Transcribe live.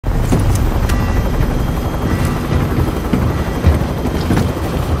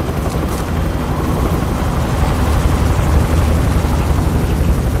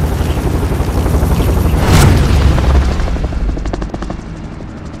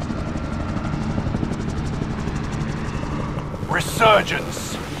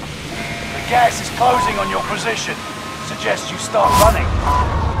Resurgence. The gas is closing on your position. Suggest you start running.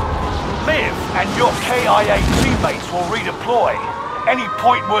 Live and your KIA teammates will redeploy. Any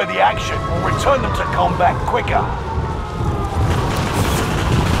point-worthy action will return them to combat quicker.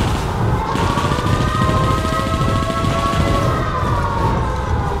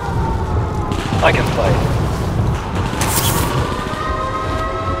 I can play.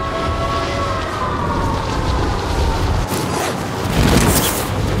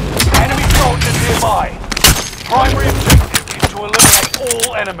 Nearby. Primary objective is to eliminate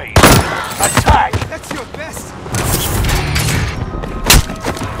all enemies. Attack! That's your best!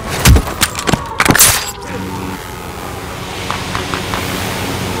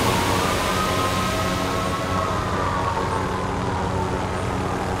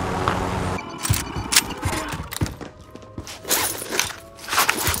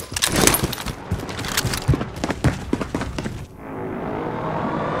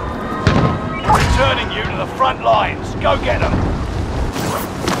 Returning you to the front lines. Go get them.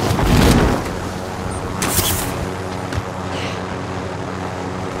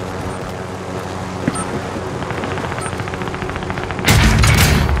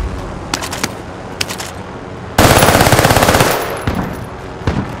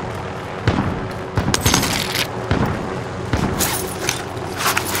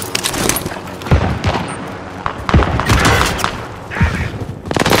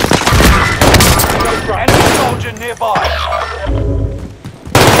 Enemy soldier nearby.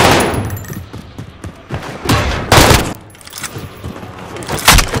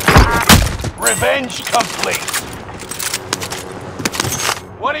 Revenge complete.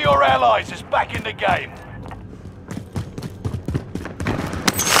 One of your allies is back in the game.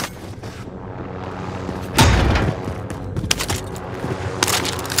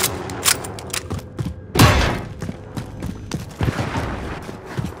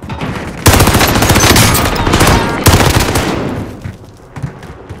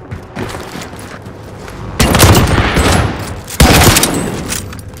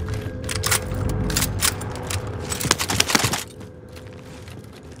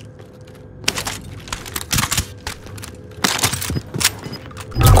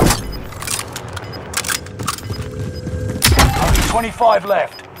 Only 25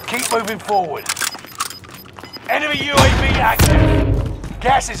 left. Keep moving forward. Enemy UAV active.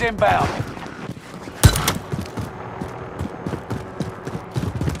 Gas is inbound.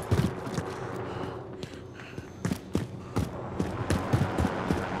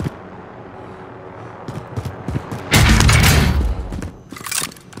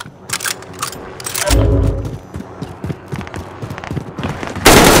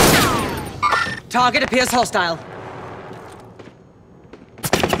 Target appears hostile.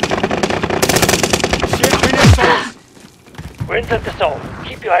 We're into the zone.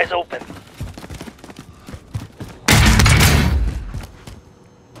 Keep your eyes open.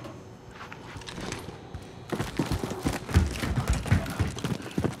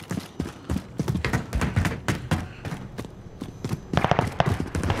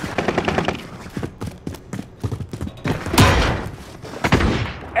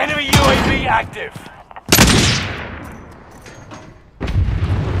 Enemy UAV active.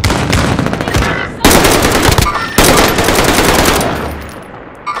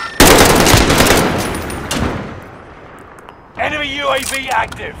 Enemy UAV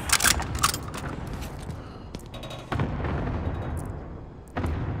active.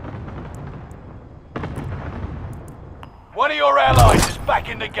 One of your allies is back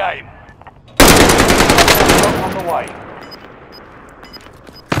in the game. On the way.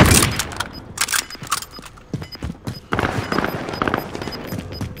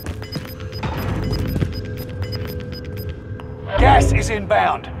 Gas is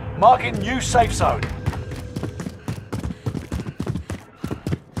inbound. Marking new safe zone.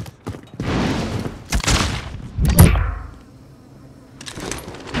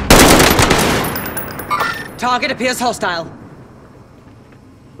 Target appears hostile.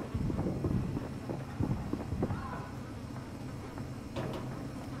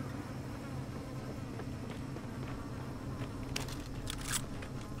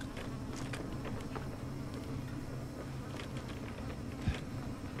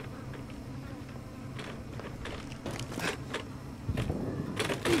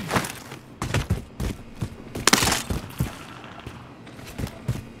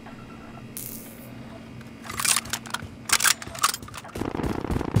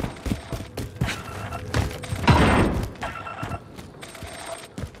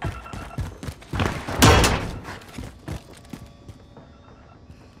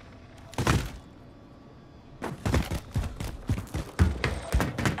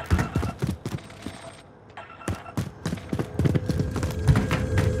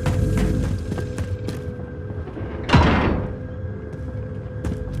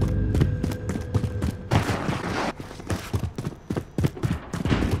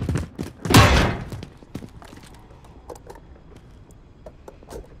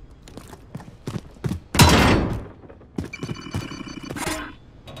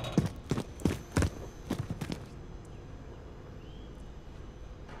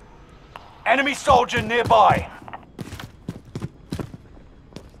 Enemy soldier nearby.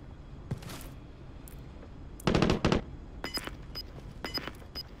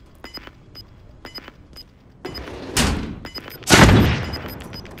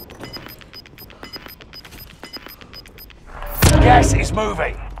 Gas is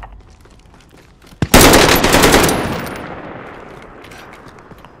moving.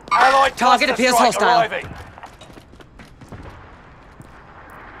 Allied Target cluster appears strike hostile. arriving.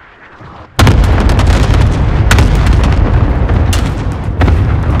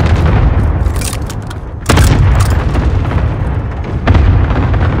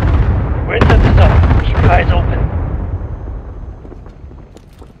 We're inside the zone. Keep your eyes open.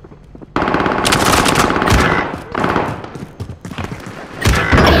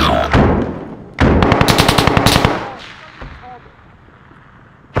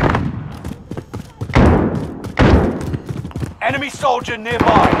 Enemy soldier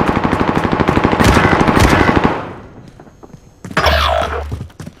nearby.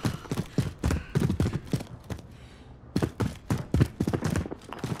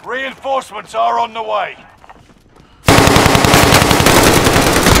 Reinforcements are on the way.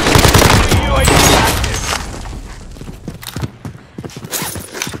 UAV active.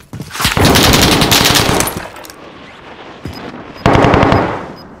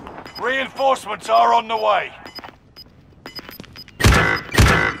 Reinforcements are on the way.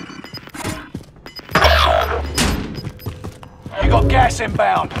 You got gas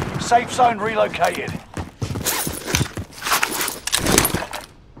inbound. Safe zone relocated.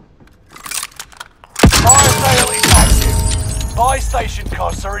 Fire sale is active. Buy station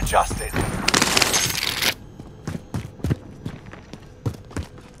costs are adjusted.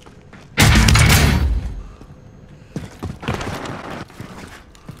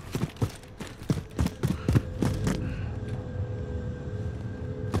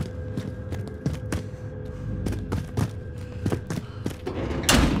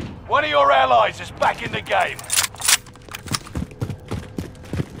 One of your allies is back in the game.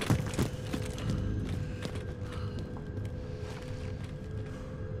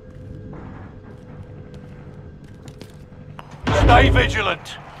 Stay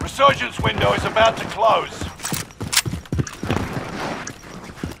vigilant. Resurgence window is about to close.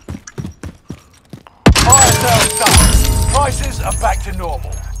 Fire sales done. Prices are back to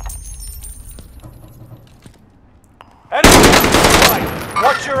normal. Enemy!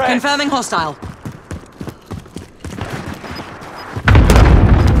 Watch your head. Confirming hostile.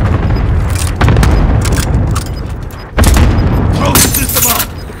 Throw the system up.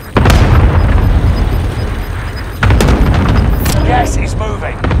 Gas is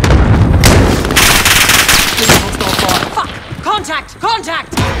moving. Fuck! Contact!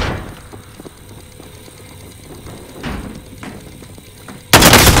 Contact!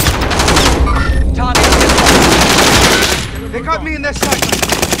 Target. They got me in their sight.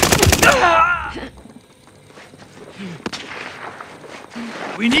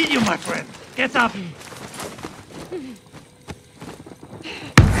 We need you, my friend. Get up.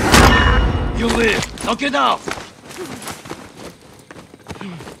 You live. Knock it out.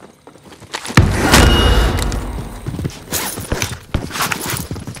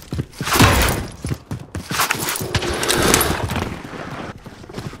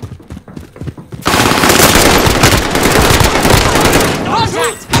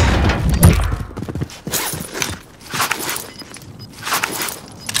 Contact!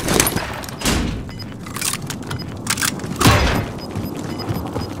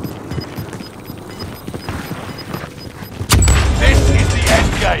 This is the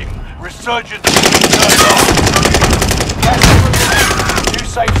end game. Resurgence turned on. New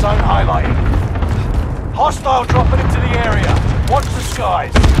safe zone highlighted. Hostile dropping into the area. Watch the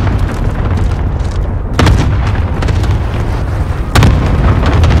skies.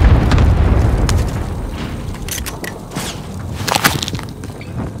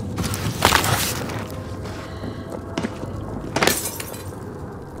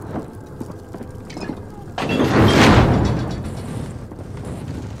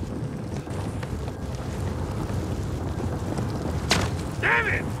 Damn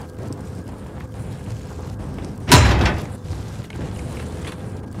it!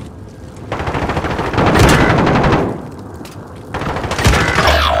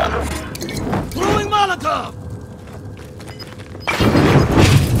 Throwing Molotov!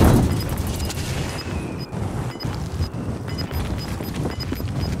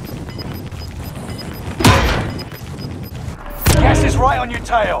 Gas is right on your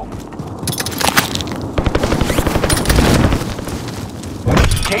tail.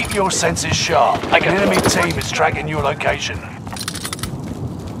 Keep your senses sharp. I can An enemy fly. team is tracking your location.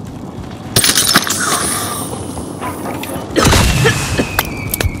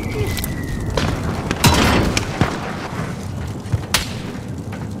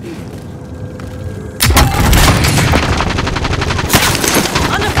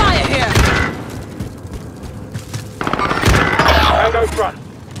 run.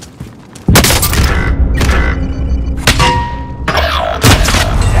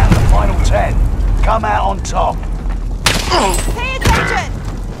 Down to final 10. Come out on top. Pay attention!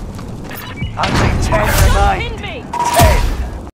 Only 10 remain.